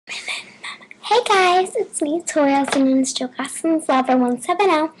Hey guys, it's me, Toya, and it's Joe Lover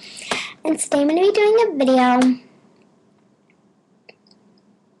 170, and today I'm going to be doing a video.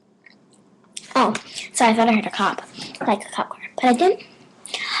 Oh, sorry, I thought I heard a cop, like a cop car, but I didn't.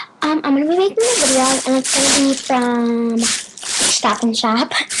 I'm going to be making a video, and it's going to be from Stop and Shop.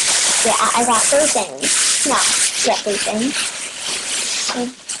 Yeah, I got 3 things. No, yeah, 3 things.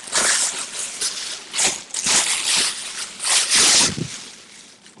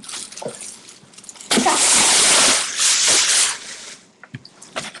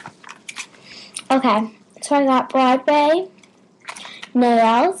 Okay, so I got Broadway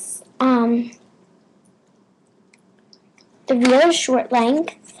nails, the real short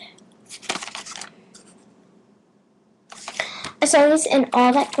length. I saw these in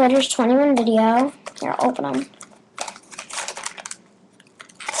All That Glitters 21 video. Here, I'll open them.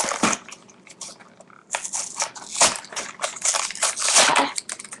 Okay.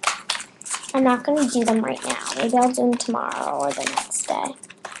 I'm not going to do them right now. Maybe I'll do them tomorrow or the next day.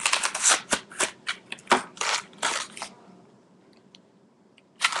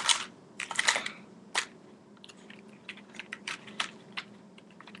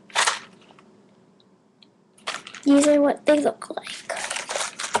 These are what they look like.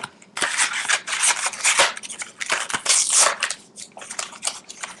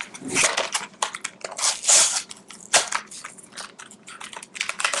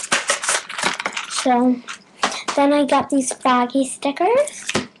 So, then I got these froggy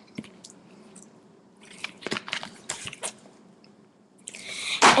stickers.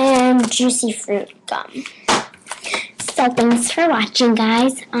 And juicy fruit gum. So thanks for watching,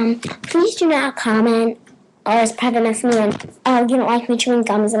 guys. Please do not comment or probably mess me in. You don't like me chewing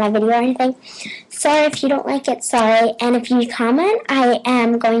gums in my video or anything. Sorry if you don't like it, sorry. And if you comment, I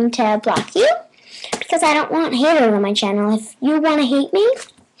am going to block you because I don't want haters on my channel. If you want to hate me,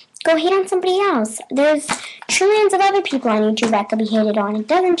 go hate on somebody else. There's trillions of other people on YouTube that could be hated on. It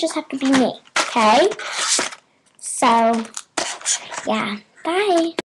doesn't just have to be me, okay? So, yeah. Bye.